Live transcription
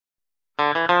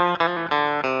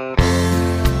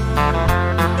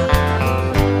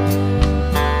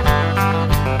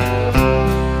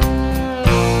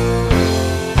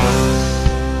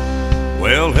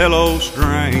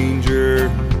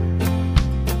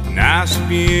Nice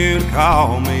of you to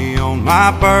call me on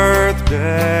my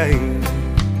birthday.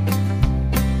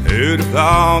 Who'd have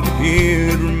thought that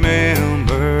you'd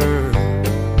remember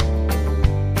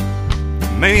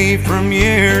me from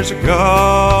years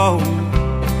ago?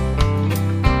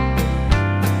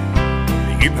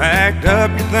 You packed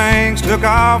up your things, took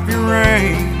off your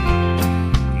ring,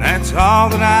 and that's all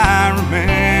that I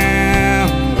remember.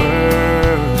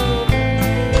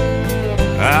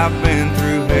 I've been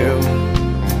through hell,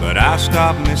 but I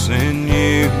stopped missing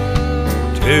you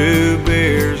 2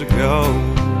 beers ago.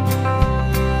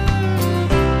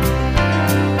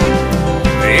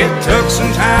 It took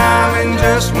some time, and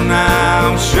just when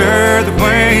I was sure that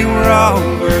we were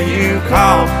over, you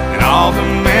called, and all the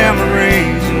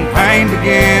memories and pain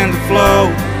began to flow.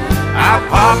 I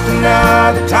popped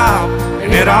another top,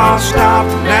 and it all stopped,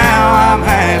 and now I'm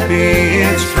happy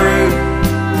it's true.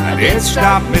 I did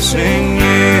stop missing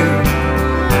you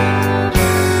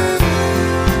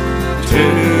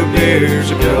 2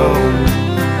 beers ago.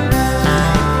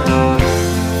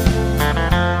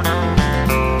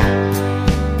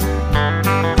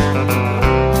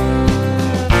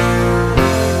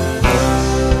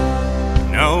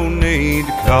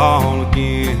 Call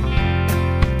again,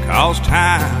 'cause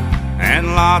time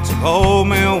and lots of old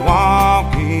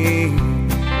Milwaukee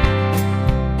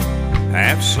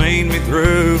have seen me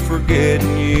through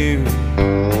forgetting you.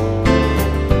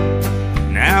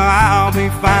 Now I'll be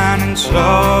fine and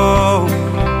slow.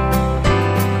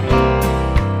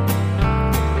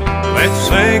 Let's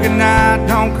say goodnight,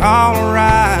 don't call a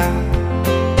ride,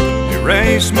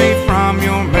 erase me from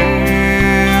your memory.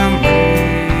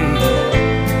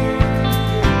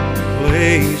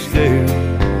 Please do,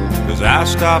 'cause I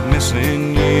stopped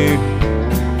missing you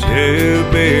 2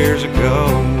 beers ago.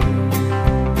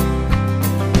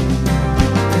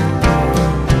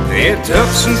 It took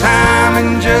some time,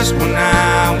 and just when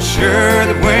I was sure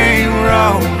that we were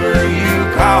over, you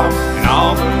called, and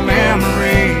all the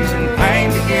memories and pain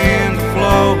began to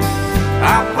flow.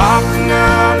 I popped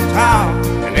another top,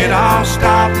 and it all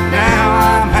stopped, and now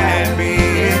I'm happy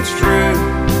it's true.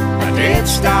 I did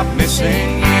stop missing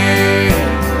you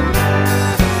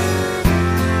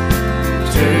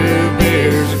 2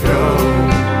 beers ago.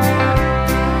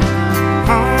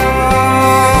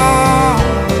 Oh,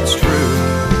 it's true,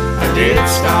 I did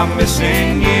stop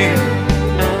missing you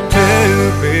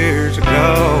 2 beers ago.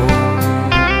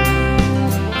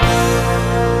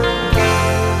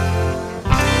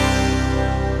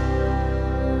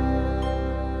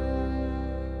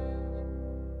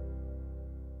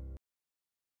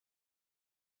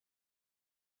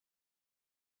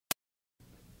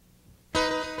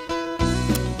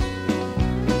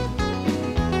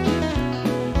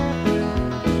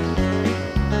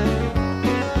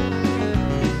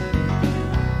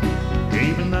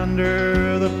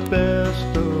 Under the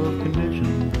best of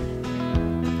conditions,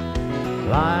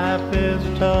 life is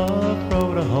a tough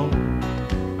road to hoe.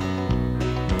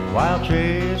 While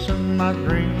chasing my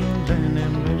dreams and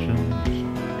ambitions,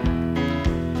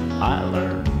 I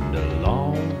learned a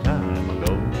long time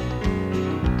ago,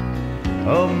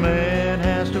 a man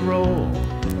has to roll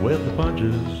with the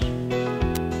punches.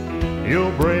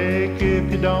 You'll break if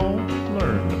you don't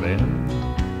learn to bend.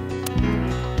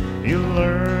 You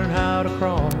learn how to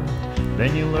crawl,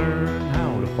 then you learn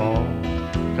how to fall,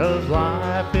 'cause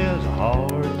life is a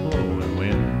hard blowing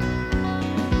wind.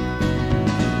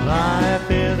 Life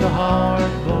is a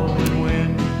hard blowing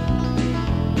wind.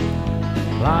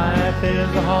 Life is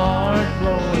a hard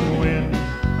blowing wind.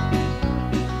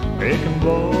 It can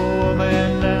blow a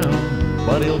man down,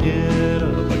 but he'll get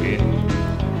up again.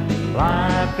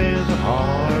 Life is a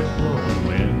hard blowing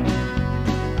wind.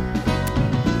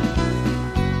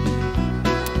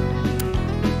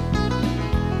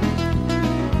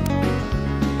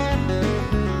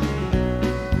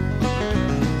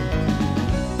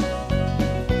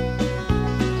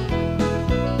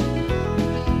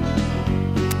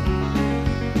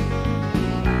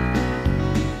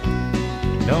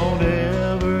 Don't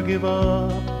ever give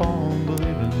up on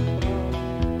believing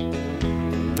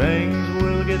things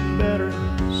will get better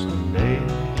someday.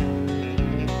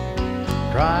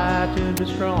 Try to be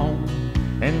strong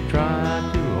and try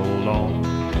to hold on,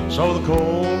 so the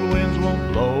cold winds won't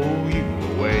blow you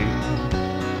away.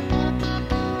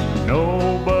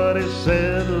 Nobody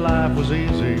said life was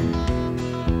easy.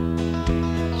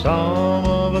 Some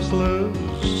of us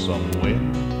lose, some win.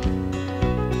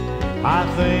 I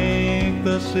think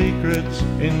the secret's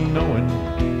in knowing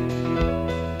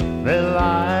that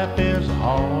life is a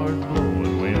hard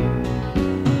blowing wind.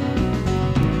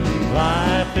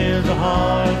 Life is a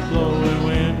hard blowing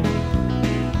wind.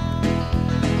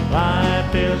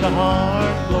 Life is a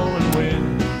hard-blowing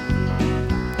wind.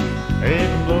 It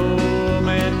can blow a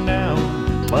man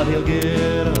down, but he'll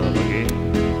get up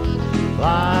again.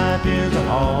 Life is a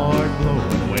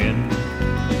hard-blowing wind.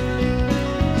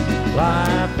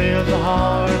 Life is a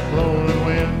hard-blowing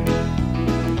wind.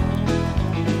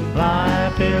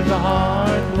 Life is a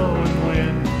hard-blowing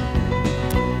wind.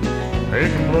 It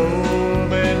can blow a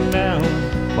man down,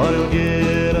 but he'll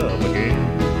get up again.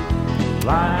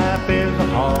 Life is a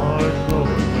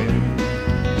hard-blowing wind.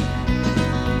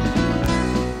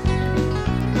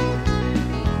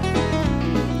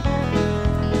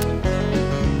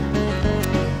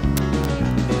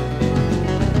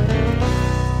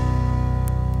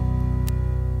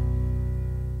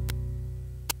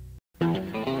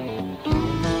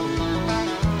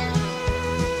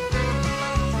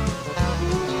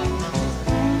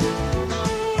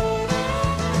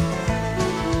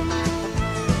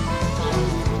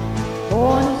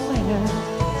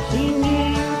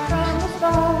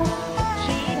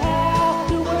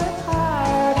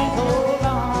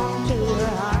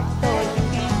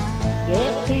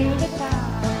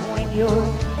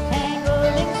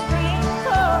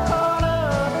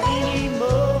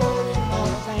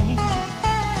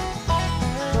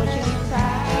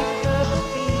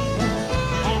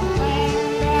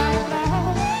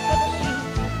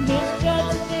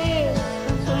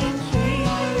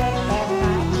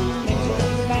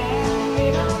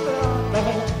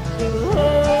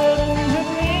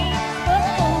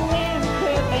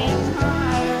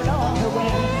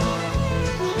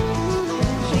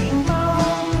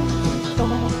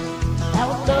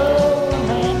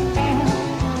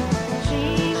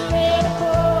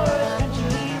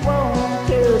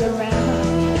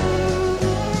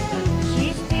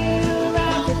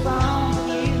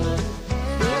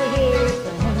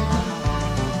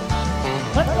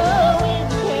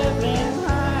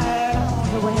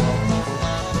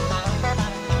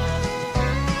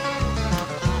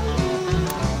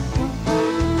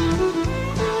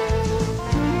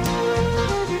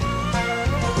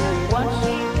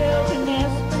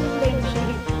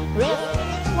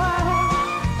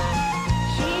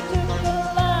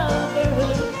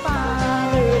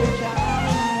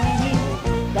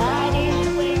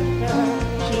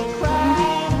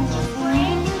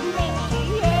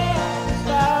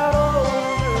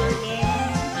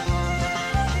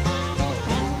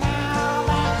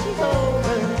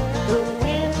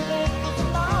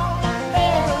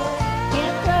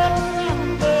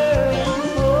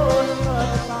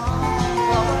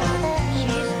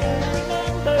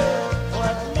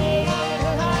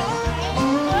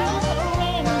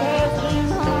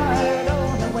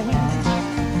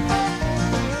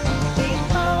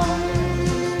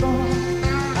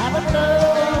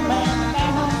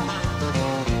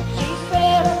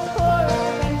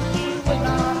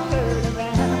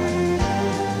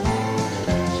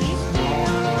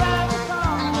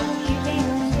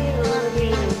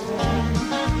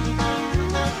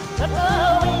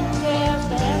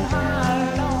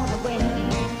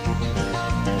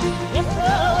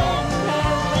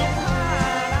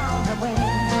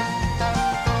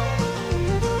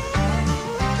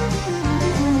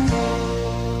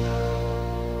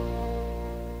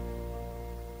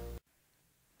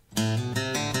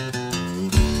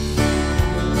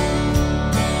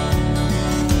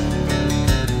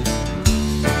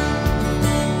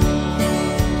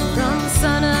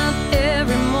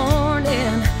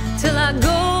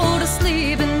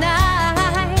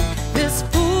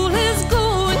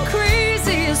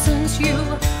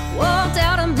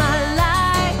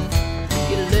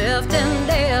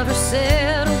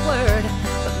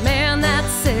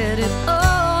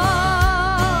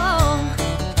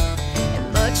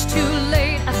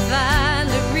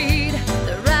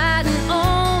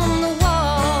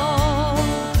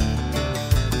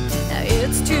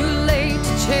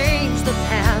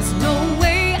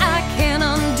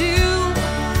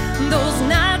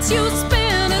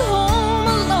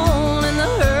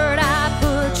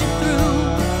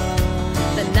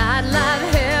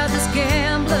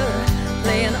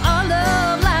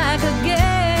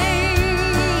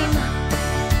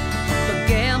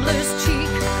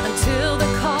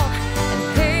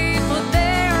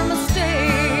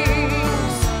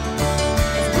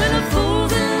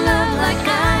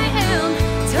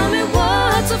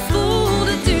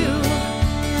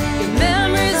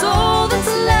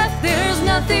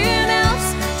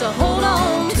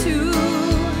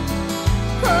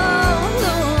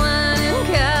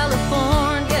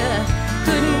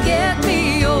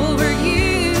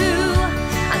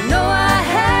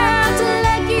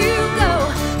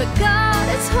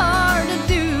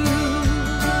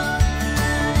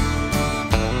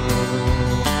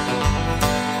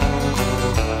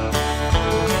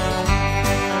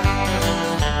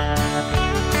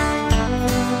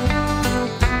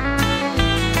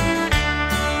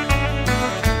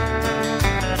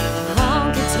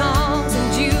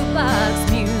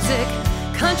 music,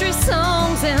 country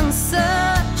songs and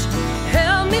such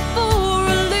help me for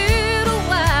a little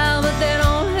while, but they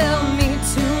don't help me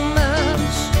too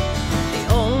much. The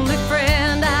only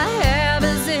friend I have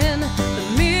is in the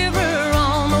mirror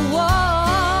on the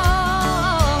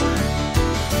wall,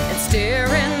 and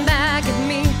staring back at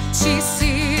me, she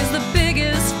sees the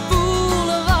biggest fool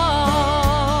of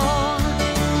all.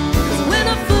 'Cause when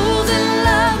a fool's in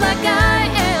love like I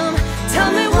am,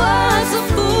 tell me what's a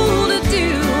fool to do?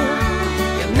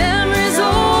 Your memory's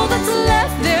all that's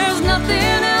left, there's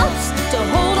nothing else to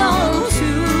hold on to.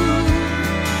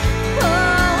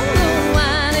 Oh, the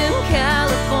wine in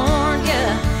California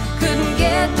couldn't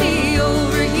get me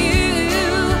over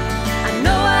you. I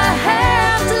know I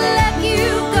have to let you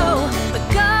go, but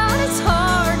God, it's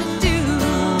hard to do.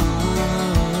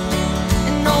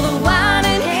 And all the wine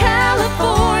in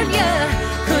California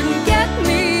couldn't get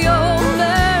me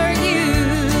over you.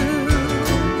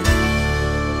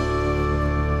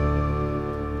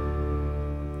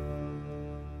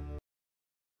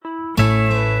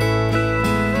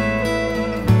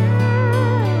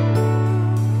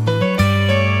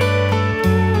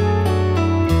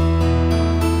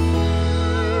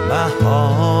 My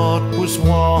heart was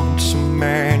once a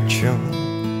mansion,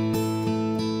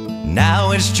 now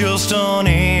it's just an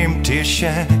empty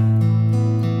shack.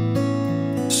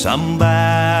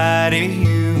 Somebody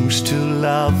used to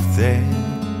love there,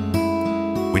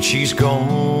 but she's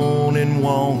gone and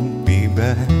won't be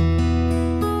back.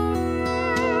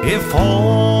 If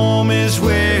home is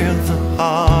where the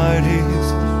heart is,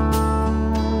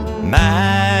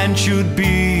 mine should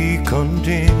be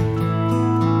content.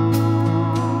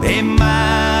 They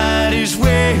might as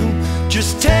well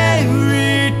just tear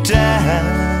it down.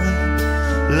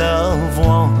 Love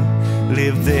won't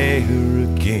live there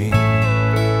again.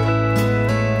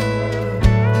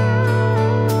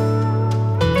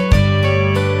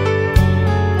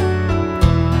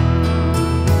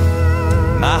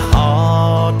 My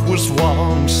heart was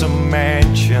once a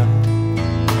mansion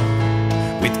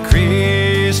with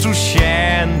crystal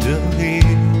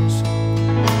chandeliers.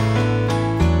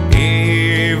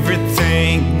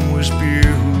 Everything was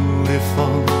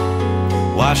beautiful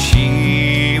while she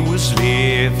was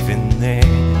living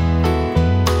there.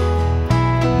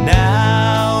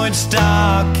 Now it's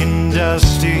dark and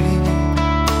dusty,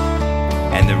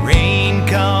 and the rain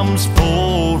comes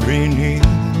pouring in.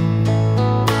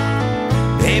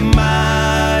 They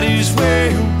might as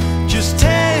well just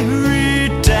tear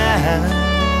it down.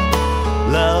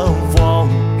 Love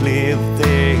won't live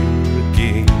there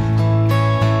again.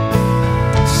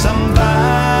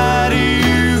 Somebody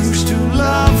used to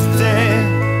love there,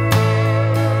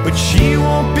 but she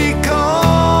won't be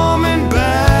coming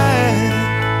back.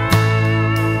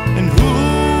 And who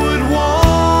would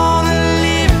wanna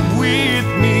live with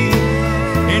me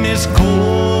in this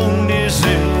cold,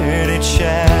 deserted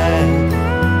shack?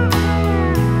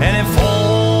 And if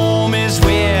home is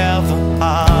where the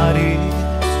heart is,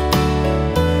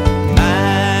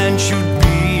 mine should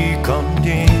be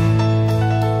condemned.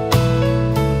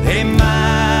 They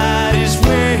might as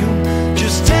well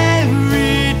just tear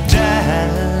it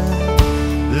down.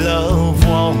 Love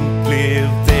won't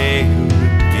live there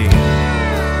again.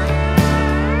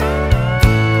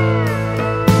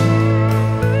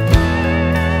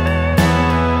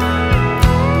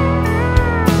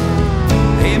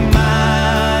 They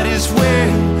might as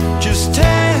well just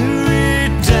tear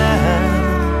it down.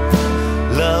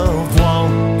 Love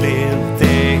won't live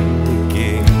there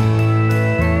again.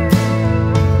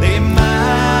 They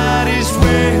might as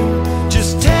well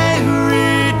just tear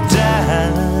it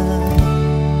down.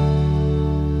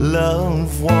 Love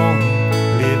won't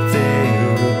live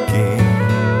there again.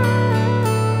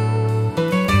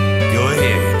 Go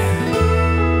ahead,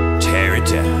 tear it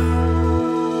down.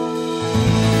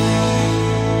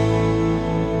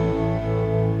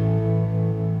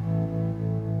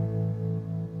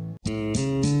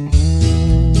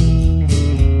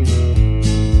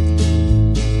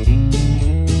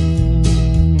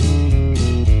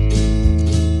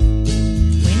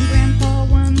 When Grandpa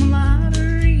won the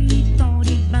lottery, he thought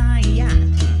he'd buy a yacht.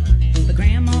 But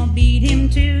Grandma beat him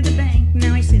to the bank,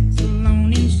 now he sits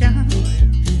alone in shop.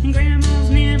 And Grandma's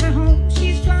never home,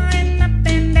 she's flying up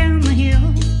and down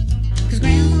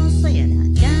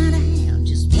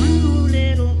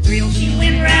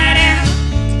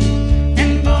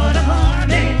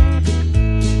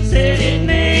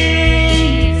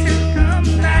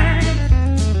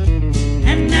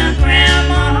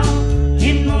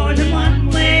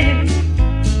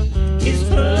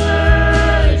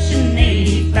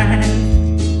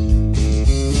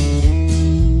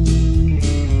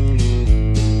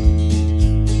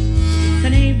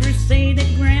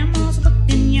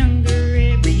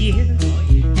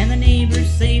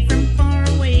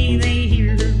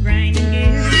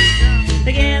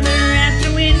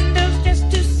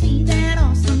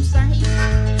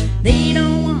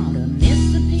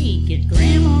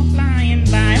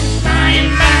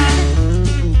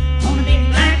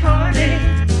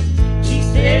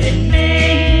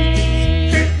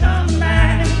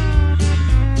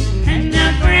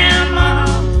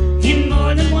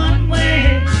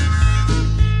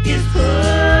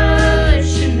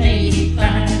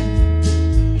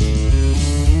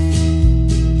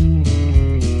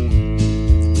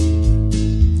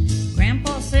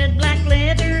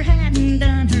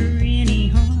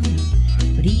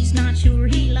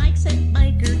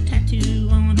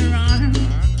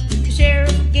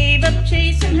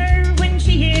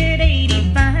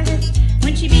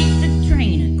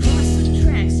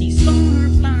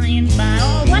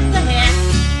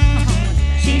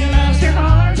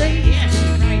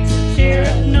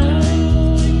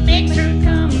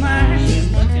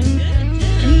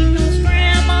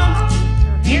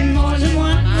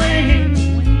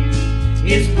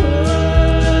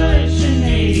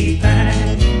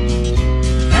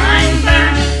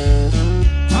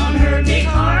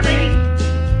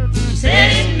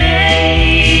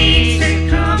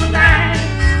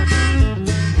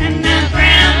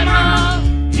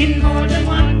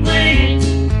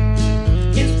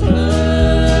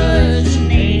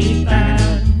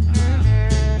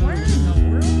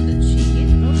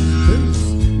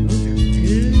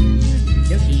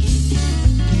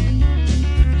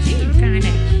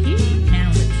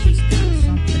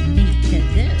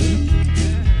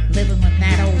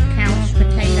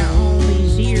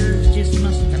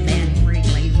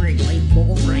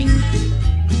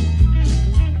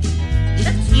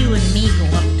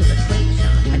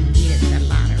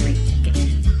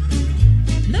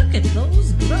at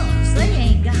those gloves. They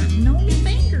ain't got no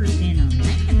fingers in them.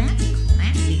 Man, that's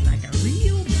classy, like a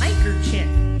real biker chick.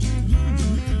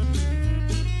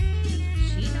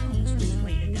 She knows which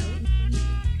way to go.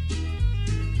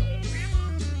 Grandma,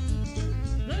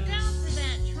 look out for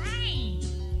that train.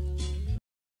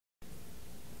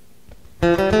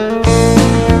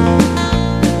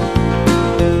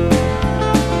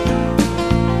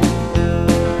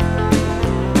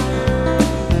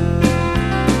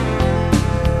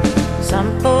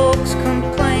 Some folks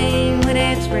complain when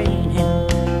it's raining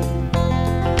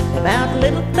about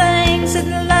little things that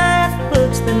life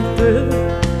puts them through,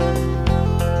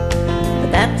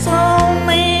 but that's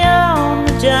only on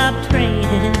the job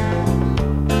training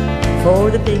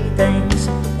for the big things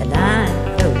that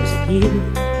life throws at you.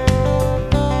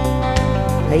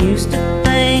 I used to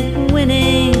think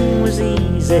winning was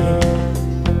easy,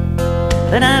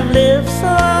 but I've lived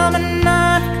some and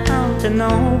I've come to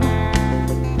know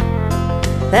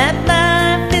that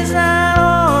life is not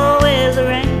always a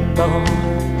rainbow,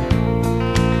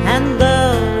 and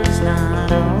love is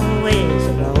not always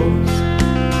a rose.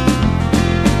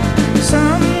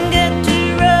 Some get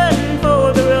to run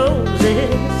for the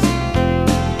roses,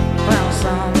 while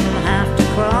some have to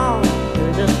crawl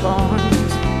through the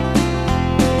thorns.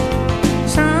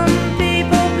 Some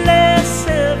people bless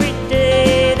every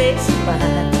day they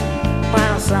survive,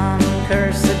 while some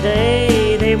curse the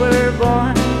day they were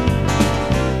born.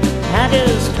 I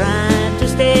just try to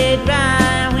stay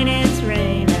dry when it's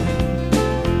raining,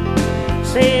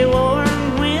 stay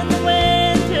warm when the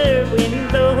winter wind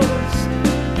blows.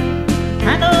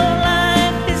 I know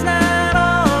life is not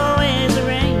always a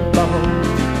rainbow,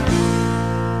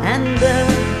 and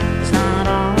love is not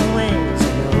always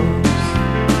a rose.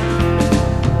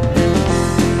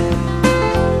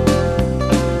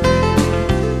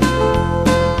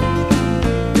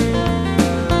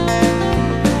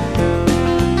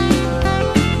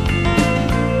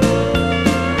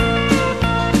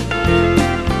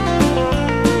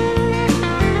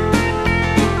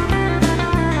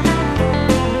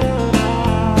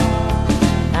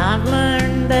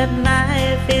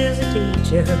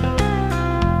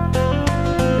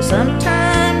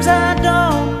 Sometimes I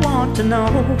don't want to know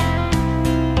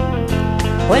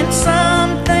when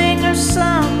something or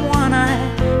someone I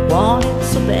wanted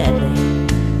so badly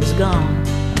is gone,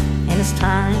 and it's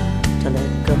time to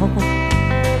let go.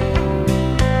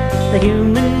 The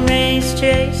human race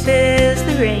chases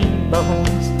the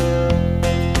rainbows.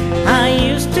 I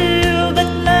used to, but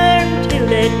learned to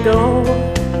let go,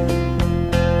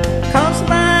 'cause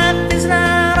life is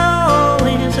not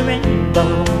always a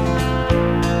rainbow,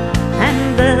 and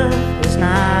love is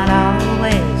not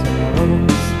always a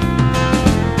rose.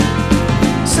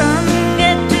 Some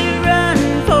get to run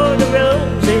for the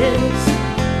roses,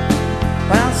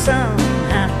 while some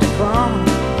have to crawl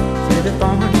through the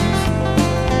thorns.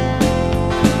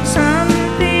 Some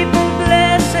people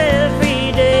bless every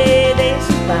day they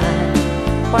survive,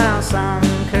 while some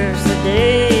curse the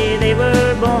day they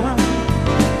were born.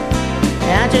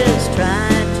 I just try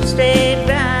to stay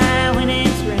dry when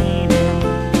it's raining,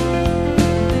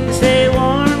 stay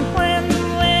warm when the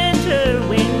winter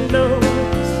wind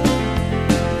blows.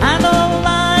 I know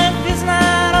life is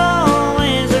not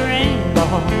always a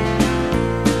rainbow,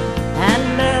 and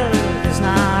love is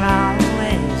not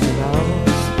always a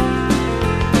rose.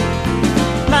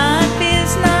 Life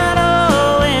is not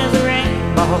always a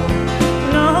rainbow,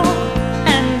 no,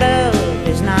 and love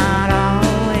is not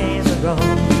always a rose.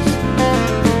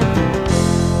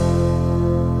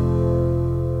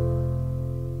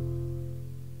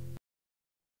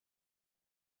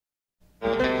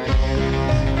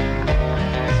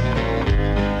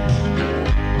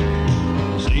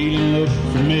 Ceiling looked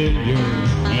familiar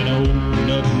when I opened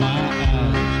up my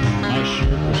eyes. My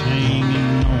shirt was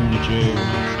hanging on a chair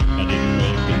I didn't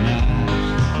recognize.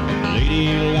 The lady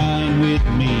lying with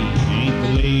me ain't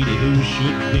the lady who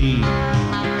should be.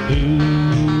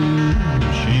 Ooh,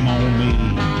 shame on me.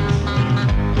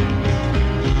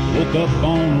 Woke up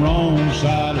on the wrong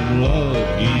side of love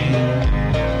again.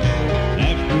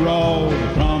 After all the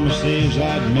promises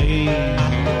I'd made,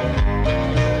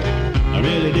 I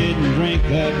really didn't drink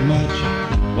that much.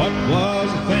 What was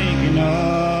I thinking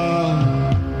of?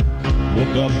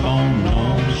 Woke up on the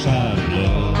wrong side of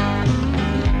love.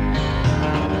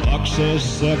 Clock says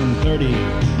 7:30,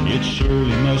 it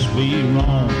surely must be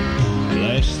wrong. The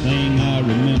last thing I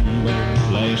remember,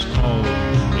 last call,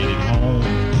 headed home.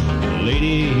 The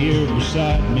lady here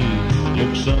beside me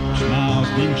looks up, smiles,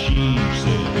 then she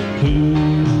said,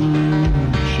 ooh,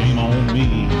 shame on me.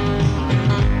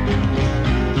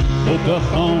 Woke up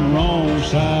on the wrong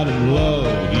side of love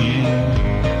again.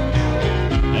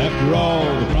 After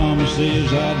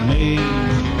promises I'd made.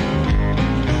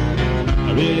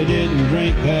 I really didn't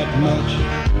drink that much.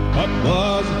 What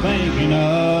was I thinking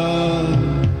of?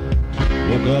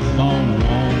 Woke up on the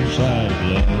wrong side of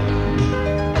love.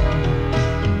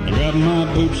 I grabbed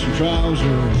my boots and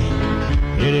trousers,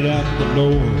 headed out the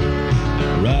door.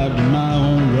 Arrived in my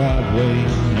own driveway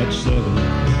at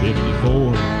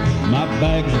 7:54. My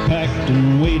bags are packed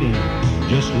and waiting,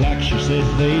 just like she said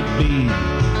they'd be.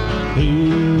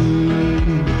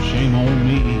 Ooh, shame on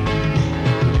me.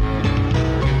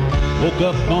 Woke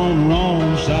up on the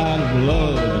wrong side of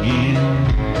love again.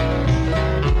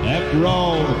 After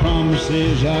all the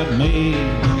promises I'd made,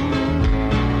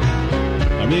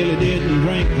 I really didn't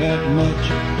drink that much.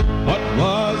 What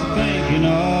was I thinking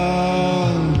of?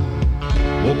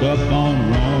 Woke up on the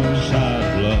wrong side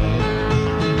of love.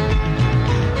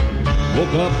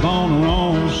 Woke up on the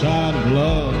wrong side of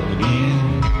love again.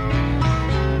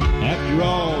 After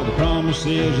all the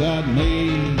promises I'd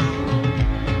made,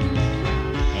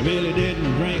 I really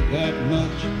didn't drink that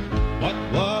much. What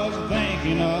was I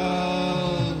thinking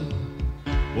of?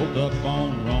 Woke up on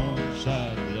the wrong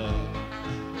side of love.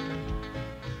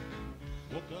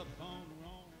 Woke up on the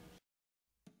wrong.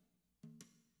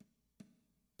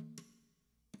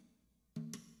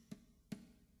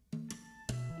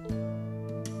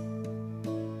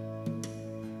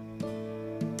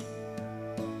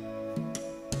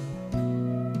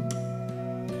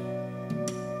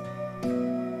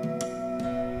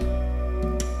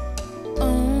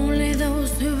 Only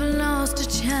those who've lost a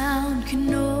child can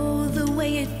know the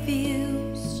way it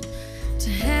feels to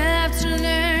have to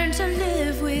learn to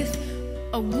live with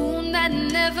a wound that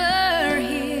never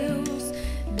heals.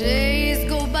 Days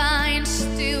go by and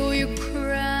still you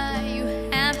cry. You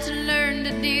have to learn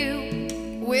to deal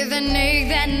with an ache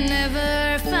that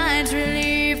never finds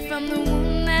relief from the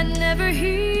wound that never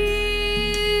heals.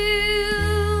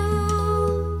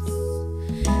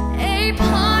 A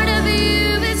part of you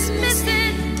is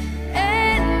missing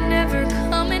and never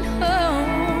coming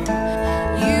home.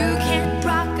 You can't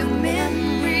rock a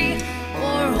memory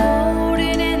or hold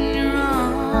it in your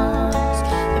arms.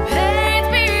 The pain's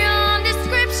beyond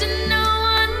description. No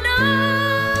one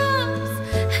knows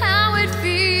how it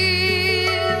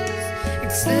feels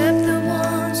except the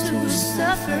ones who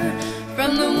suffer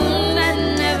from the wound that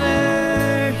never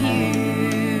heals.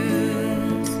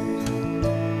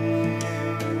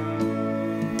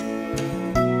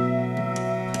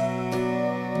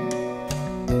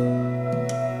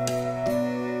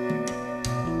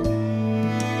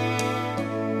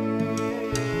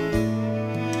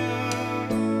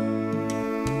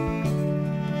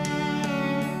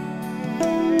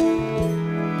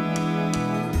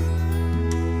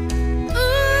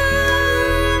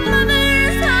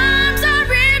 Mother's arms are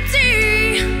empty.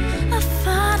 A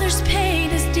father's pain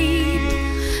is deep.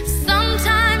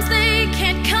 Sometimes they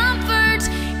can't comfort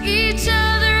each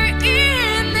other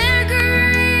in their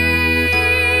grief.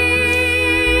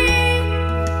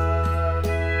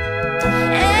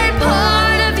 A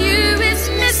part of you is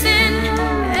missing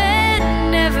and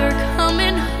never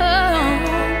coming home.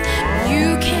 You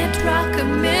can't rock a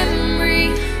memory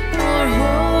or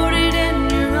hold it in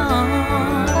your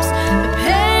arms. The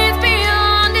pain's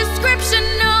beyond description.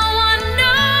 No one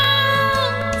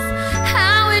knows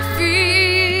how it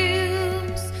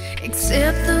feels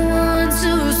except the ones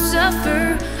who suffer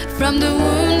from the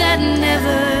wound that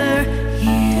never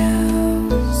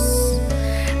heals.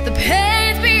 The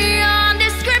pain's beyond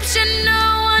description. No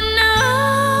one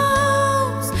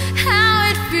knows how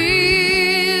it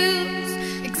feels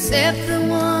except the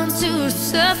ones who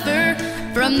suffer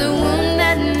from the wound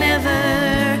that never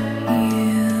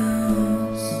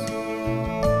heals.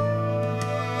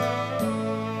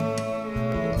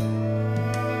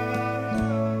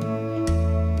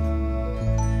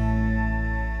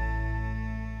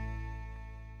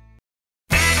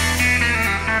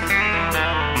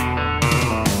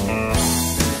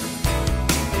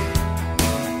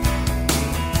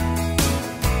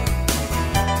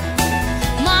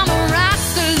 Mama rocks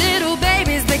the little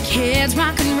babies, the kids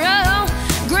rock and roll.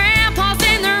 Grandpa's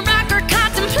in the rocker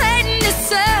contemplating to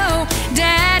sew.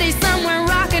 Daddy's somewhere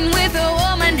rocking with a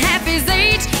woman half his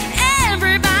age.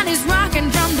 Everybody's rocking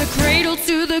from the cradle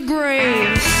to the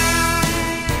grave.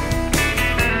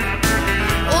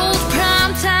 Old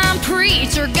primetime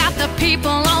preacher got the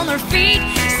people on their feet,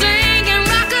 singing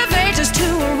Rock of Ages to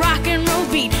a rock and roll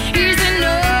beat. He's an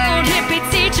old hippie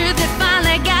teacher that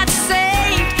finally got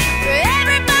saved.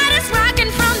 Everybody's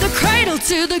rocking from the cradle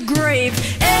to the grave.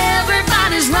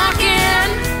 Everybody's rocking.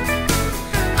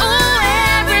 Oh,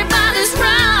 everybody's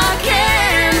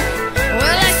rocking.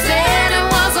 Well, they said it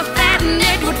was a fad and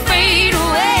it would fade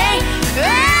away.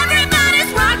 Everybody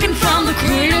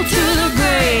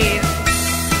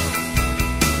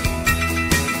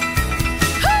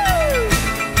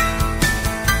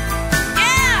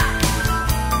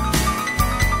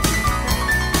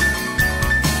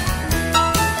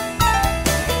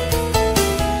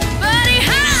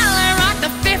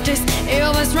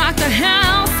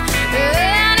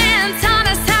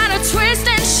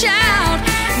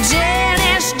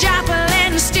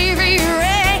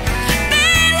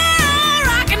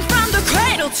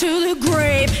to the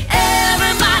grave.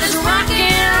 Everybody's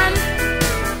rocking.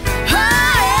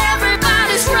 Oh,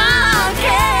 everybody's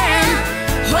rocking.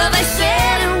 Well, they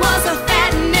said it was a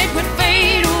fad and it would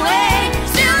fade away.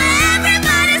 Still,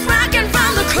 everybody's rocking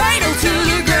from the cradle to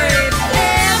the grave.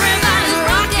 Everybody's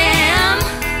rocking.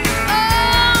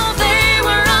 Oh, they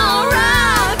were all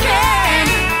rocking.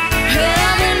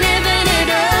 Well, they're living it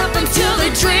up until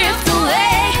they drift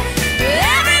away.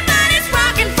 Everybody's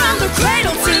rocking from the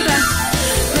cradle to the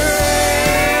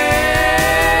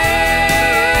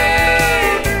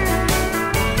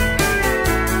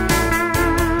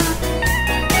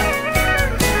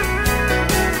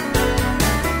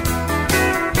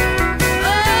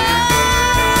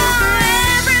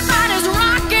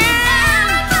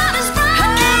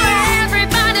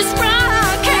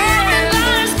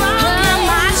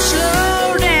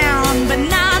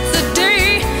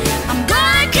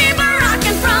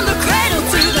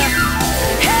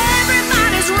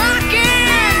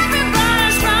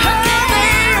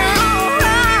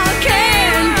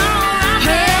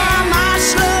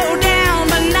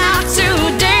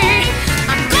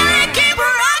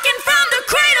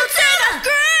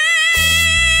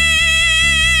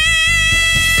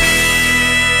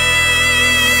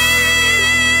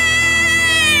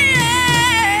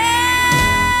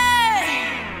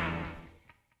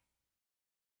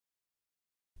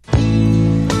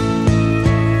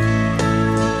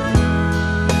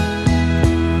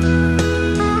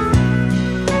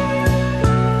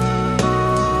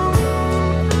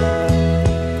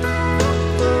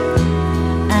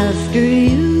After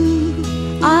you,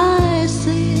 I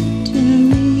said to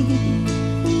me,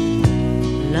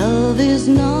 love is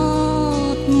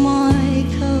not my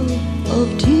cup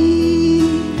of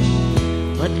tea,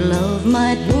 but love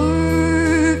might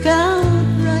work out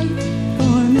right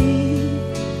for me.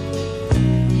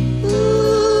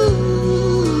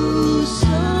 Ooh,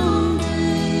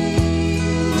 someday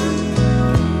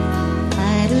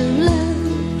tide of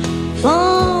love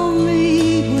for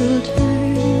me will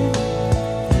turn.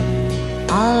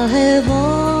 I'll have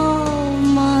all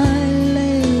my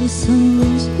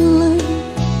lessons learned.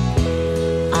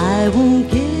 I won't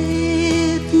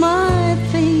get my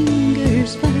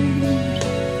fingers burned.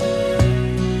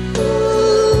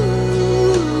 Ooh,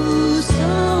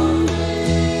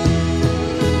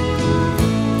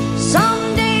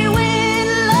 someday when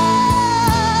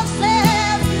love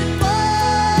says goodbye,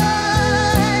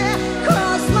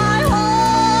 cross my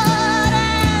heart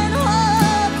and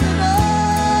hope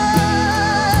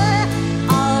that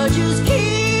I'll just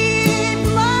keep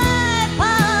my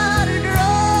powder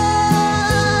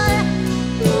dry.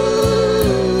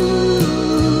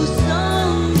 Ooh,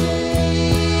 someday.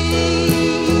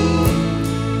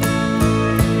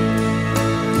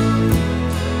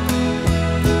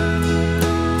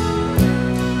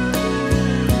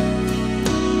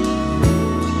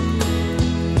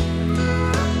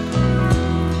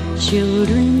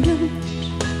 Children don't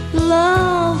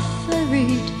love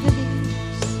fairy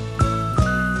tales.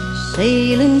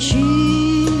 Sailing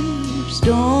ships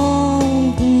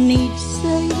don't need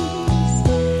sails.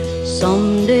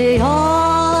 Someday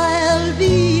I'll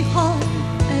be hard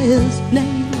as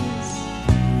nails.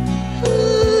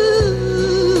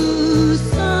 Ooh,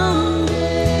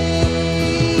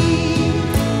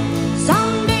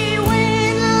 someday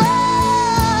when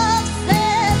love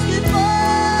says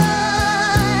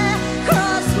goodbye,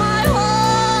 cross my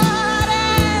heart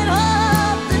and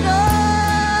hope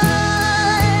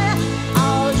that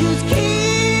I'll just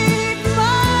keep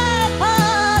my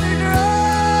powder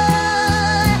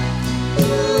dry. Ooh,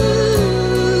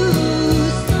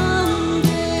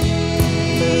 someday.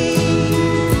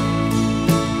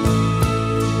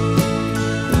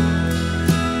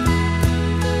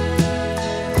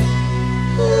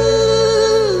 Ooh,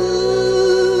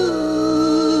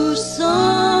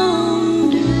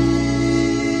 someday.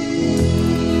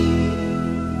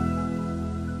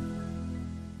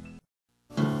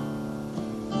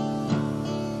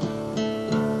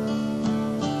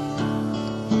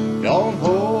 Don't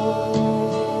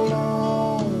hold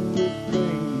on to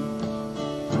things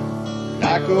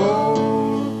like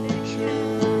old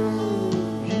pictures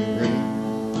you bring.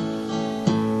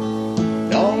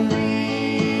 Don't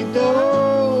read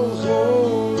those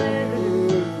old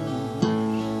letters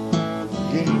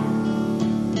again.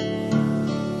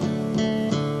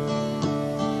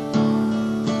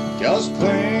 Just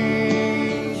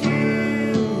cling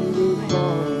to the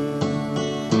one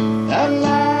that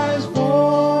lies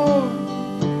born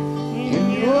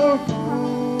in your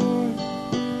heart.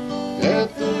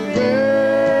 Let the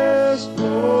rest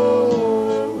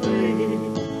blow away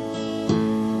in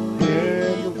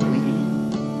the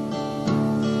wind.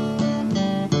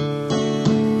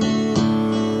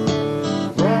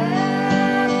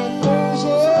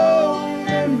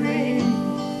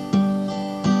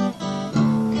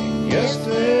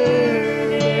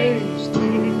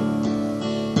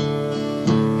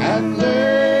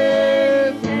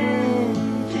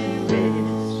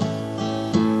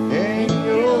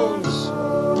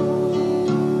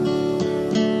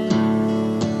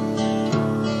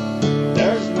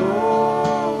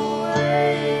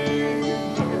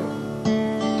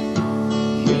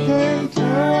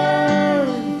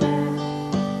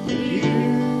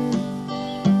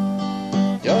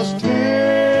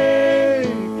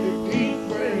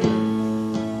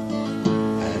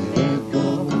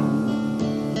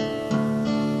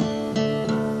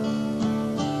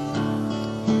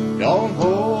 Don't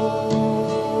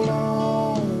hold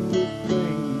on to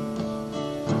things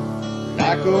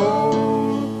like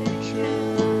old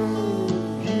pictures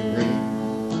you read.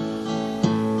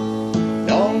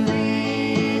 Don't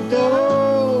read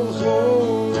those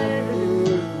old letters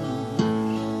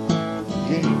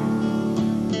again.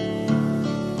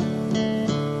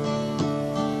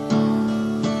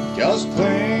 Just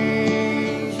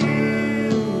cling to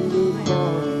the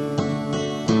heart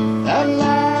that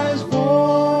lies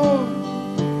warm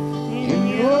in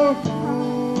your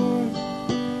home.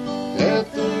 Let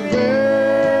the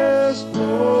rest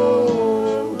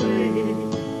flow away in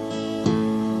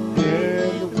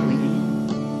the wind.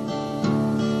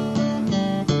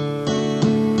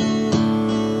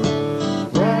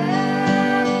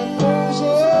 Wrap those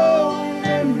old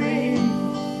memories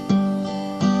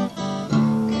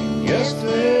in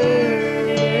yesterday's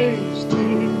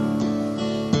still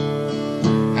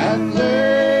and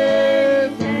let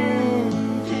them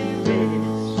to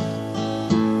rest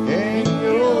in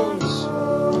your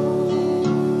soul.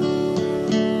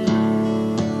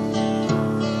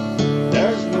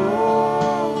 There's no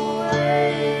way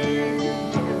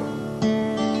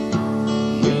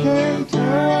you can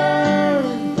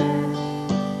turn back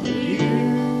the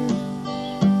years.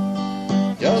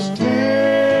 Just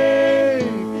take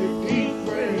a deep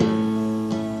breath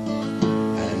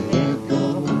and let go.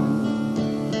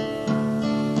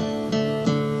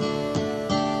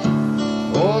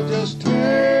 Or just take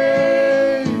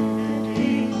a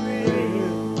deep breath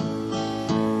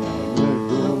and let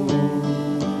go.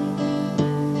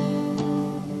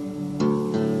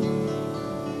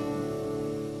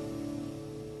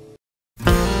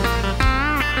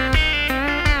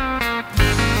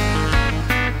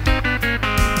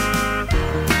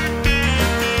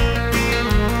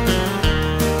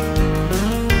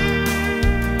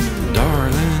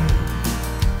 Darling,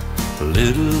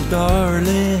 little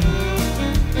darling,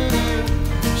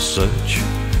 such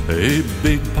a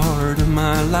big part of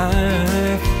my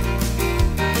life.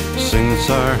 Since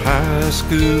our high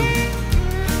school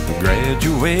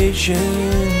graduation,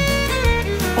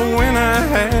 when I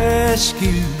asked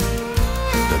you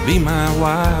to be my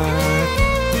wife,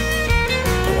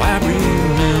 oh, I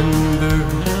remember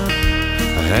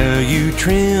how you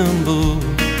trembled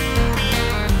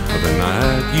the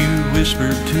night you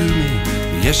whispered to me,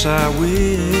 yes I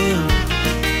will.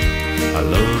 I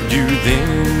loved you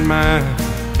then, my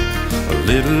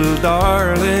little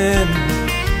darling,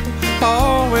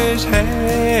 always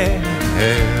have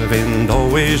and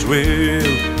always will.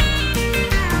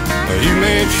 You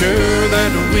made sure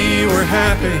that we were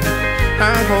happy,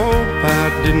 I hope I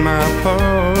did my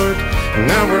part.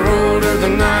 Now we're older, the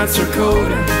nights are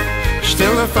colder,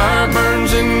 still the fire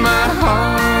burns in my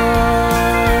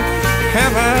heart.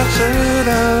 Have I said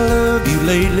I love you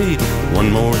lately?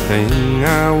 One more thing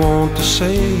I want to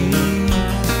say,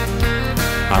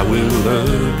 I will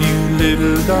love you,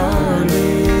 little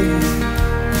darling,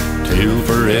 till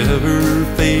forever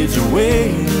fades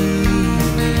away.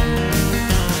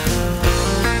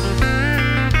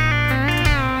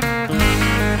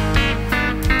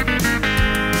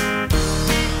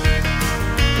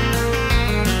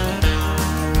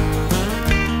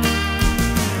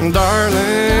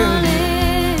 Darling,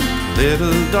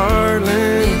 little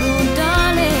darling,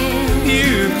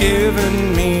 you've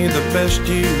given me the best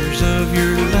years of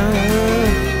your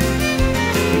life,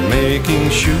 making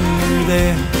sure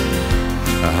that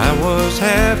I was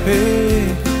happy.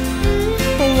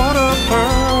 What a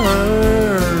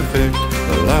perfect,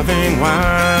 loving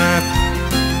wife.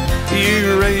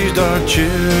 You raised our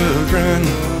children,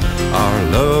 our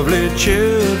lovely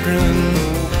children,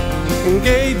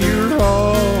 gave your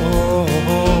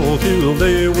all till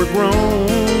they were grown,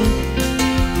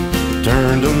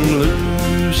 turned them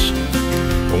loose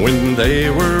when they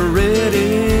were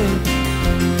ready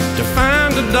to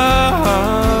find a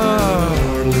darling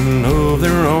of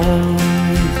their own.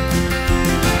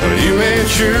 You made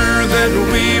sure that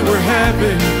we were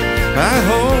happy, I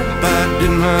hope I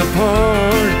did my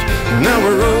part. Now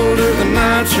we're older, the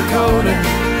nights are colder,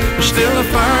 still the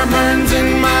fire burns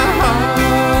in my heart.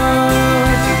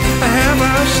 Have I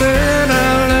said I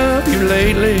love you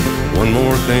lately? One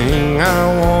more thing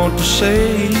I want to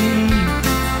say,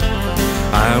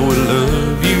 I will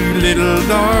love you, little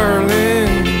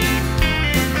darling,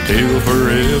 till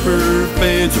forever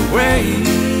fades away.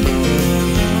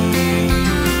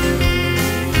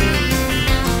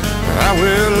 I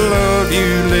will love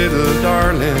you, little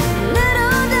darling,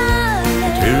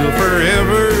 till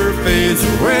forever fades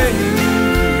away.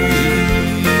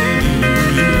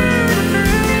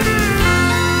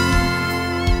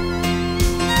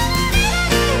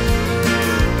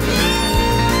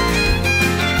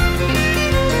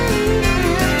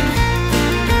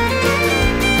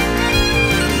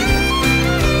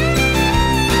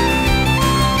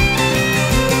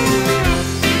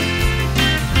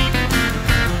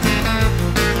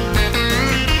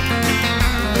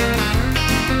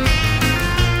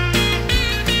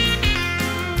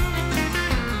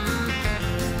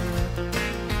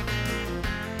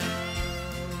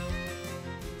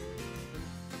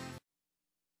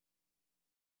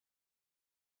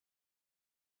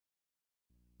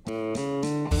 When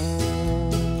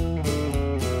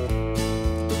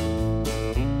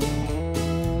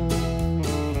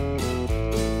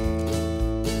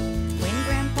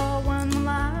Grandpa won the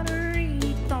lottery,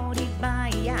 he thought he'd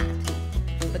buy a yacht.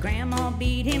 But Grandma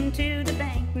beat him to the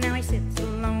bank, now he sits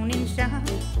alone in shop.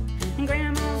 And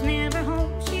Grandma's never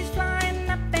home, she's flying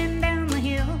up and down the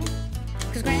hill.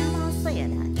 'Cause Grandma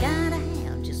said, I gotta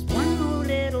have just one more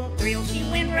little thrill. She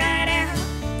went right out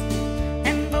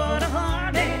and bought a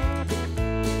Harley,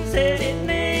 said it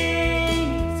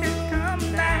makes her come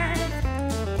back.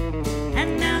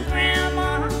 And now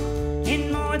Grandma,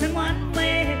 in more than one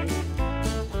way,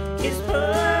 is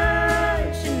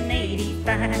pushing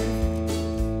 85.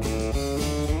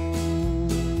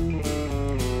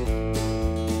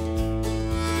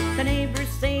 The neighbors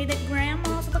say that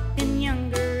Grandma's looking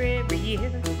younger every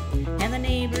year, and the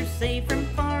neighbors say from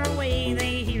far away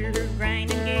they hear her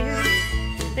grinding gears.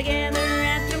 They gather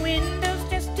at the windows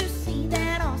just to see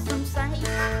that awesome sight.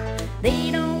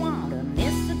 They don't want to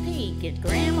miss a peek at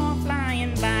Grandma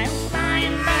flying by, oh,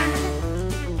 flying by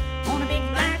on a big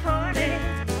black Harley.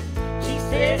 She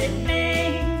said it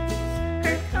makes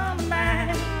her come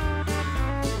alive.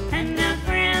 And now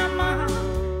Grandma,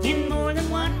 in more than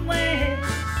one way,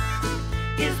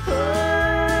 is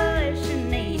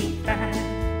pushing 85.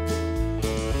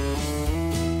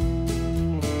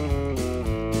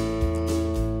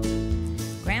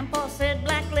 Grandpa said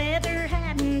black leather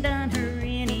hadn't done her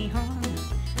any harm,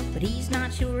 but he's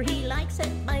not sure he likes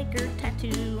that biker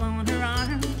tattoo on her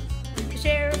arm. The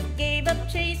sheriff gave up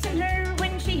chasing her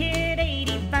when she hit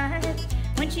 85.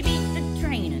 When she beat the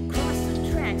train across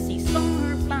the tracks, he saw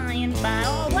her flying by.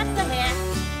 Oh, what the heck?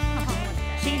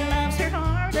 She loves her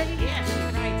Harley. Yeah, she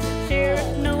writes it.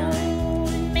 Sheriff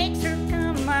knows it makes her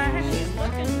come alive. She's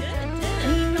looking good too.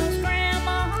 He knows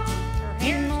Grandma,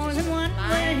 in more than one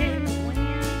way,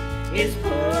 is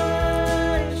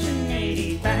pushing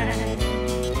 85.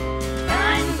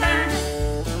 Flying by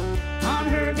on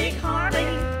her big Harley.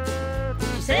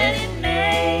 She said it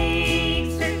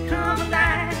makes her come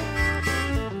alive.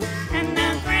 And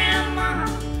now Grandma,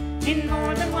 in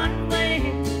more than one way,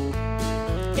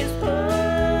 is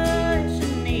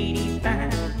pushing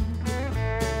 85.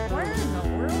 Where in the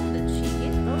world did she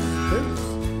get those boots?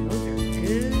 Those are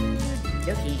good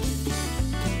looking.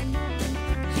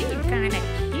 She's kind of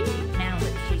cute now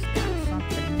that she's got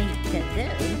something neat to do.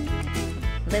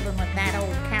 Living with that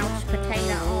old couch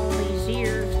potato all these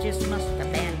years just must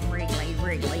have been really,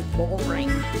 really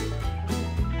boring.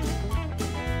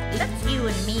 Let's you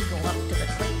and me go up to the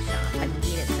quick shop and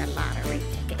get us a lottery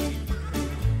ticket.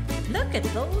 Look at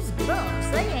those gloves.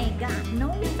 They ain't got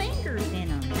no fingers in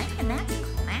them. Man, that's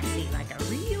classy, like a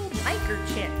real biker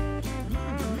chick.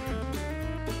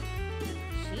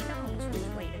 She knows which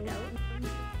way to go.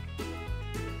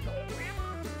 Go, Grandma.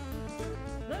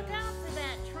 Look out for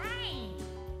that train.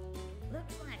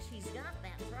 Looks like she's got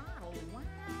that throttle. Wow.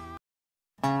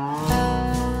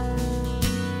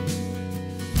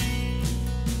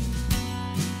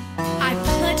 I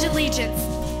pledge allegiance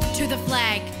to the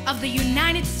flag of the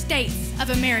United States of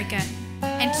America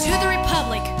and to the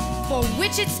republic for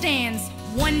which it stands,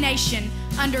 one nation,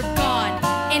 under God,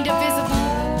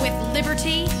 indivisible, with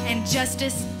liberty and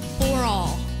justice for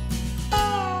all.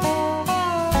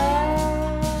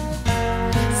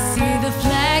 See the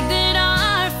flag that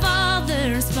our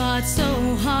fathers fought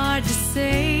so hard to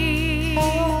save.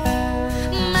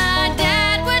 My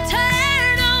dad would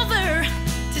turn over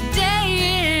today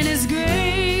in his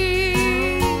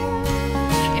grave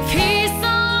if he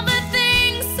saw the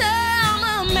things some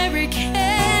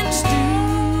Americans do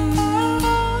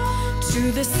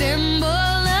to the symbol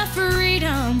of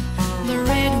freedom, the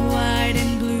red, white,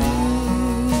 and blue.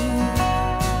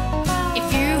 If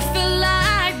you feel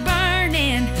like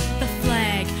burning the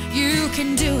flag, you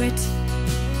can do it.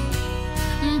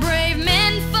 Brave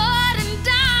men fought and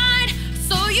died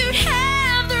so you'd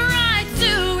have the right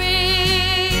to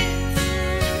it.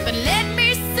 But let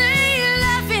me say,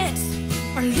 love it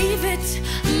or leave it,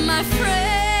 my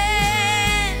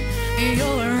friend.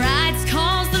 Your rights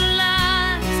cost the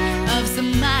lives of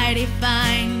some mighty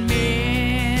fine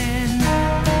men.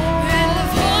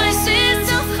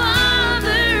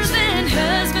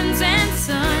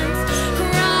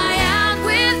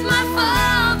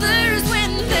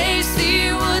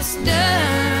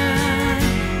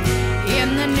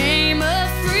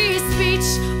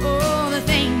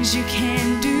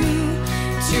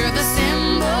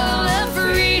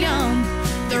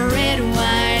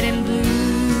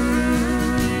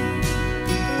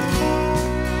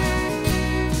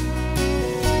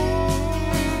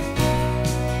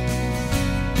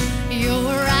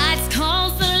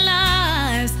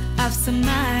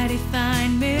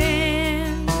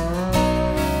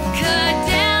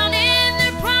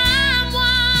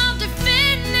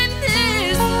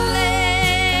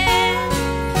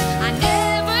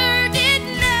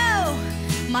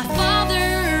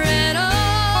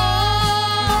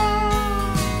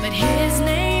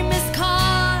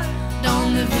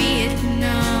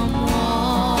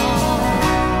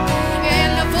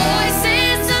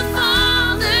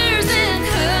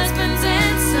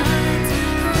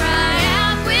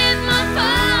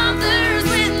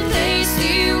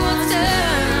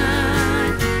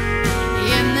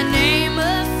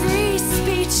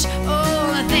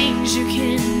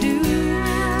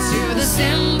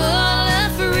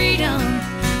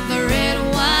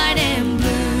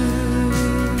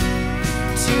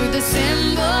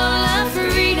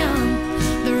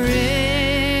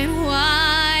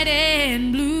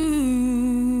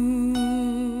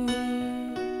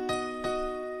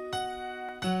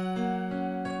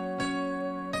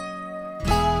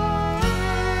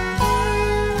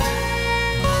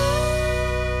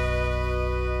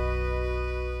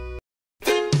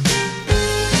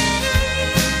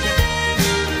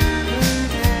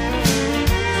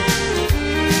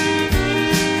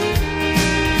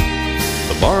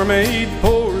 barmaid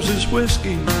pours his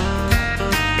whiskey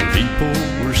and he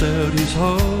pours out his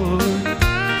heart,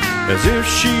 as if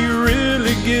she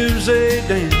really gives a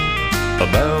damn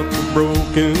about the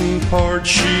broken part.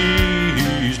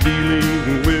 She's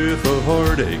dealing with a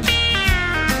heartache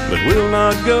that will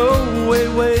not go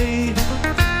away.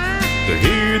 To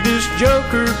hear this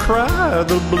joker cry,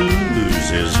 the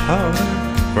blues is hard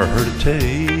for her to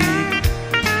take.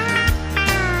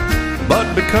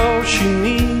 But because she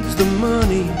needs the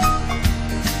money,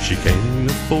 she can't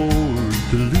afford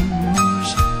to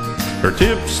lose her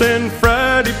tips and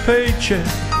Friday paycheck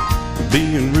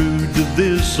being rude to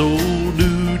this old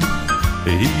dude.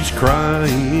 He's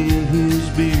crying in his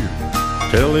beer,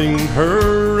 telling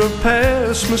her of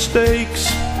past mistakes,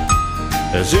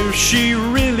 as if she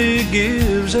really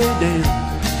gives a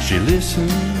damn. She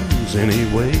listens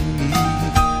anyway.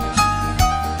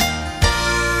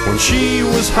 When she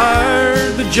was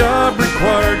hired, the job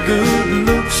required good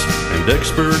looks and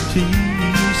expertise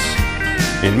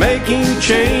in making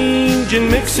change and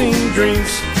mixing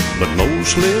drinks, but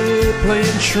mostly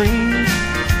playing shrink.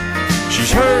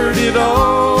 She's heard it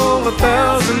all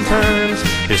 1,000 times,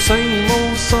 the same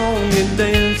old song and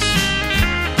dance,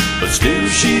 but still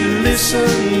she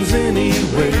listens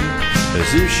anyway,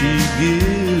 as if she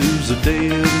gives a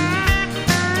damn.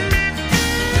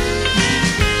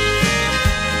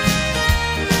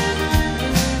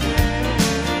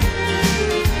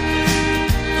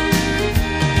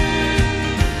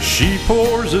 She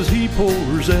pours as he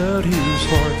pours out his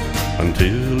heart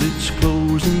until it's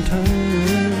closing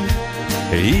time.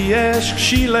 He asks,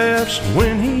 she laughs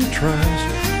when he tries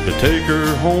to take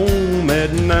her home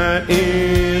at night.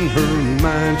 In her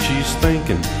mind she's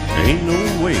thinking, ain't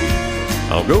no way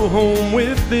I'll go home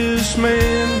with this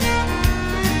man.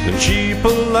 Then she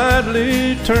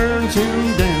politely turns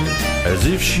him down, as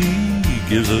if she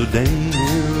gives a damn.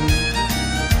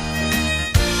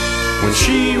 When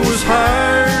she was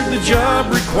hired, the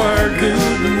job required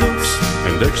good looks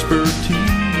and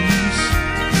expertise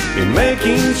in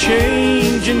making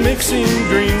change and mixing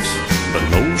drinks, but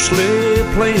mostly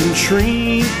playing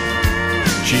shrink.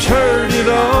 She's heard it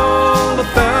all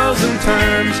 1,000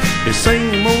 times, the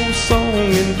same old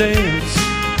song and dance,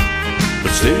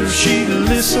 but still she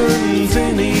listens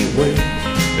anyway,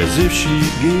 as if she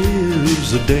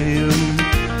gives a damn.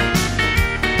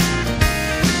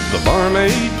 The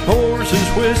barmaid pours his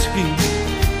whiskey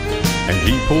and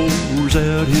he pours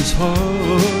out his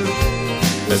heart,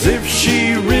 as if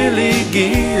she really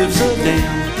gives a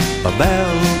damn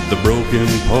about the broken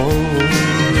part.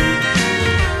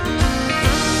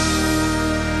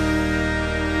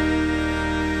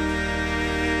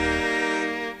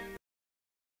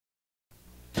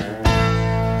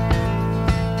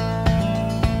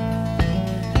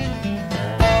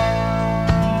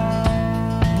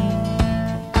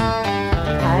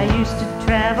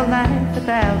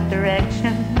 Without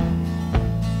direction,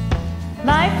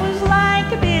 life was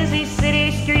like a busy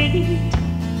city street.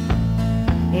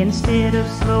 Instead of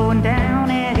slowing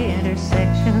down at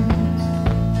intersections,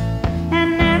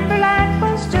 an amber light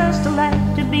was just a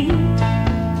light to beat.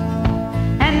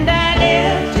 And I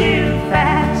lived too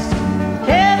fast.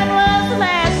 Heaven was the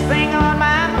last thing on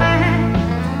my mind,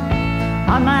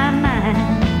 on my mind.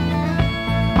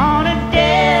 On a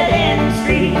dead-end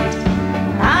street,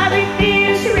 I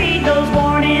refused to read those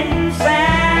warning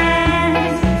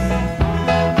signs.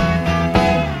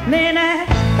 Then I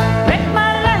wrecked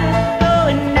my life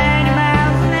going 90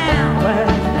 miles an hour.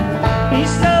 He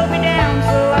slowed me down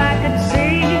so I could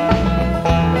see.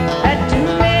 Had to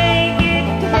make it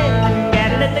to heaven,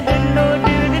 gotta let the good Lord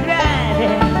do the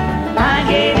driving. I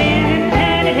gave in and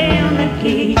handed him the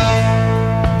key.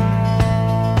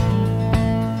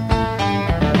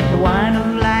 The wine of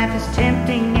life is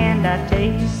tempting and I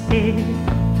tasted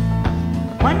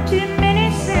one too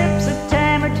many sips a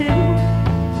time or two,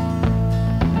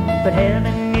 but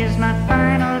heaven is my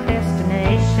final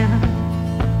destination.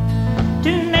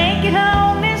 To make it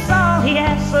home is all he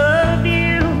asks of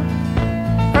you.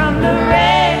 From the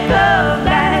wreck of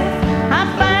life, I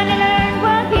finally learned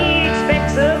what he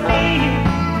expects of me.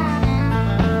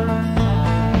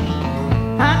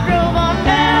 I drove on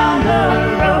down the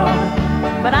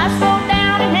road, but I slowed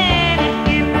down and handed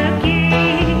him the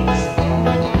keys.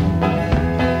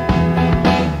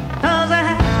 'Cause I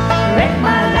wrecked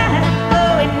my life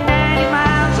going 90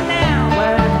 miles an hour.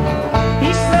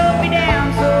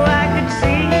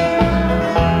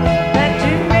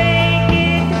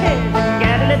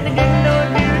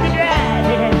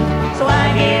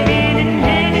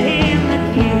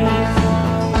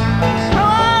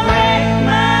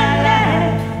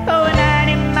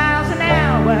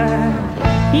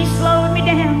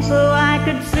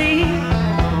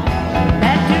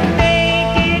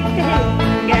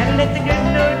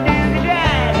 road to the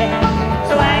dry town.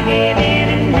 So I gave in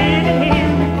and handed him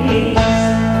the keys.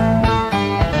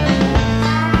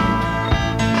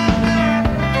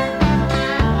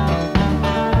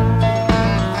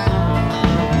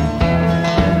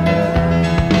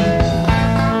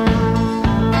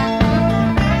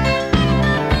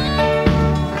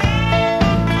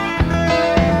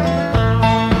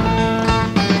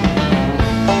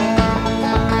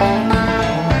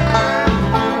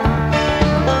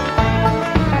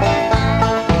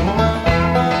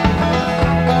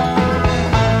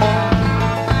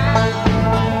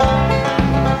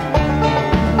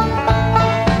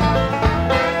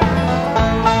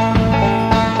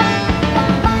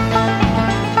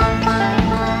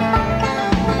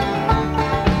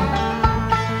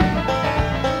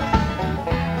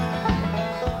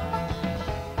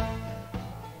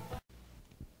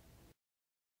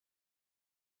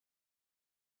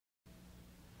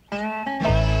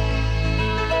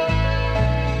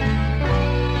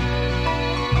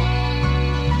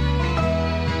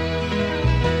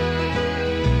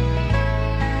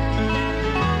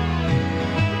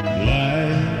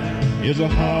 Is a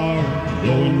hard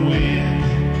blowing wind.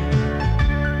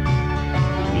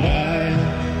 Life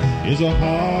is a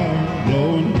hard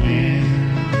blowing wind.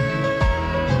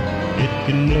 It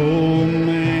can blow a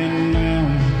man down,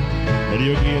 but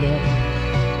he'll get up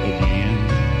again.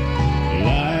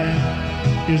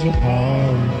 Life is a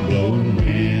hard blowing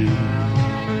wind.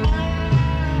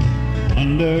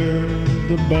 Under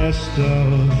the best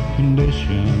of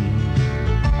conditions,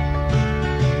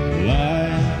 life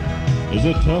is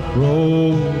a tough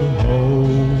road to hoe.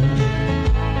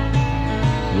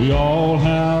 We all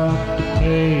have to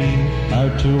pay our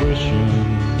tuition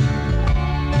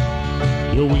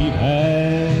till we've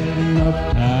had enough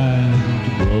time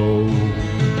to grow.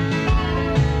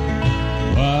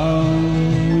 While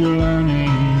we're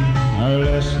learning our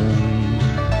lessons,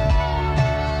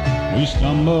 we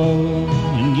stumble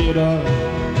and get up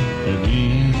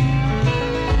again.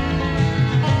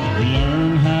 We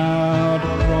learn how to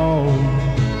crawl,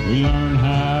 we learn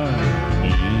how to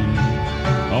bend,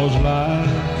 'cause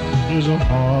life is a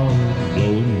hard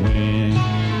blowing wind.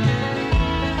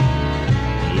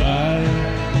 Life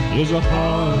is a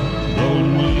hard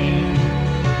blowing wind.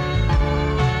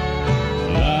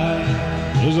 Life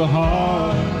is a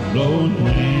hard blowing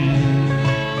wind.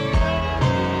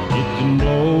 It can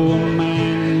blow a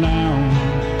man down,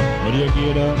 but he'll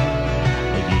get up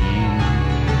again.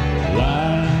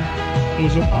 Life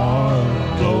is a hard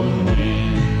blowing wind.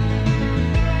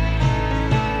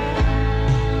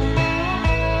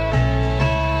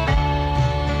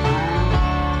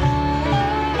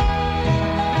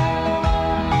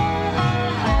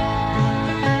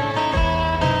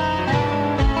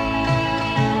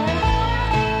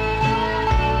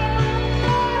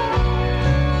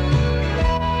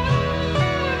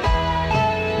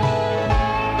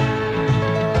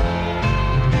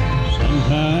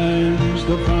 Sometimes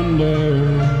the thunder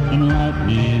and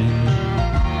lightning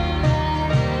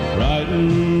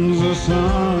brightens the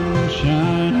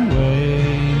sunshine away.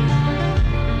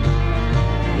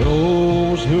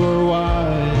 Those who are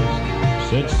wise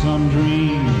set some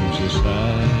dreams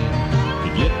aside to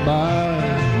get by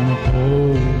on a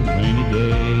cold, rainy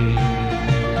day.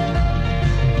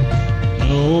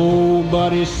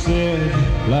 Nobody said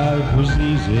life was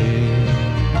easy.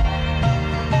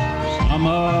 Some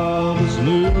of us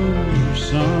lose,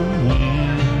 some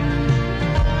win.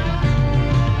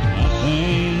 I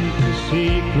think the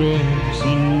secret's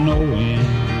in knowing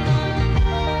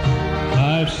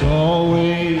life's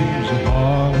always a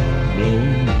hard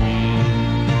blowing wind.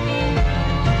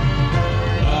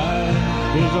 Life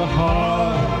is a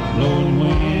hard blowing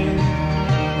wind.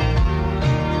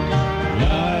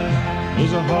 Life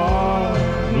is a hard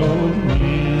blowing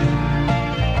wind.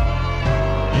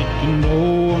 It can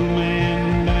blow a man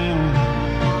down,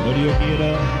 but he'll get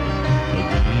up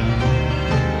again.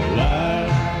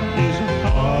 Life is a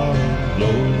hard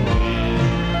blowing wind.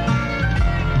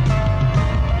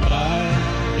 Life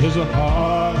is a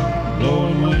hard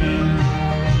blowing wind.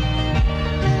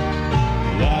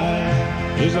 Life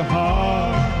is a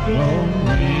hard blowing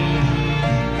wind.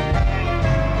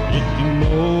 It can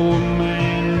blow a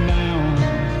man down,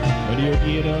 but he'll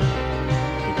get up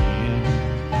again.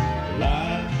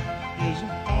 Life is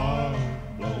a hard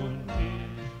blowing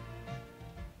wind.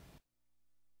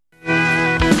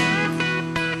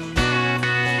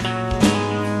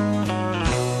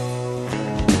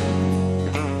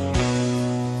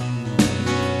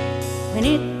 When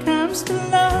it comes to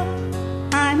love,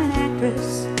 I'm an actress.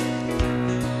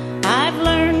 I've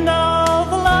learned all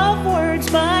the love words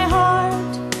by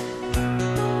heart.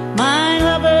 My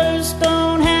lovers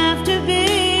don't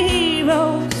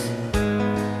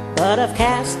but I've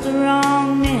cast the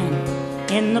wrong men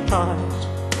in the part.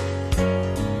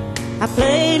 I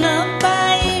play love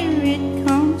by ear, it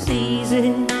comes easy,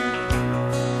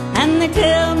 and they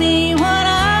tell me what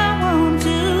I want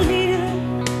to hear.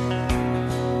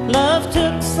 Love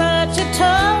took such a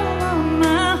toll on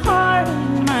my heart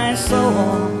and my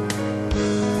soul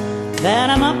that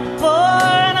I'm up for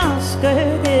an Oscar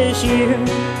this year.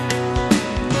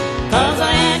 'Cause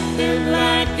I acted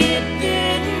like it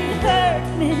didn't hurt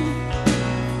me,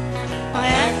 I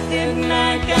acted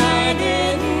like I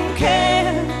didn't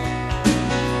care,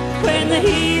 when the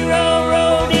hero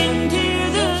rode into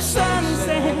the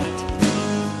sunset,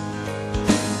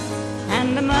 and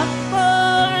I'm up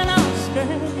for an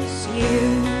Oscar this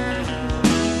year.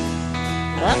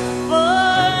 Up for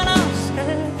an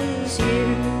Oscar this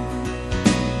year.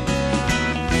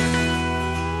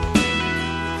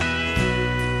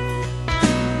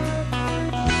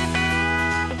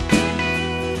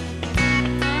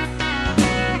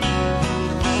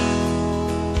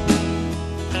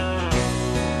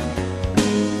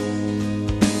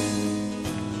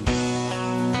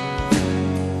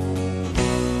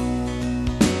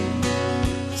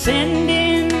 Send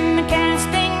in the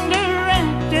casting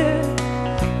director,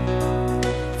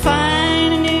 find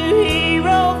a new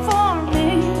hero for me.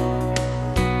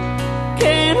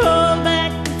 Can't hold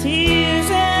back the tears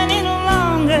any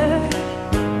longer,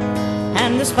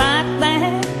 and the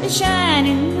spotlight is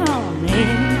shining on me.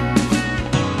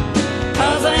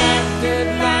 'Cause I acted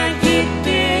like it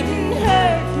didn't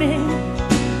hurt me,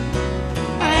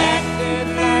 I acted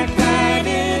like I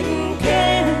didn't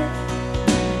care,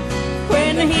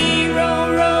 when the hero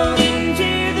rode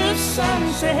into the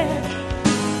sunset,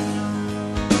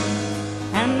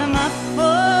 and I'm up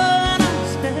for an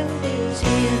Oscar this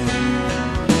year.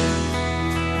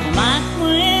 I might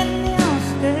win the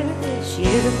Oscar this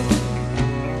year.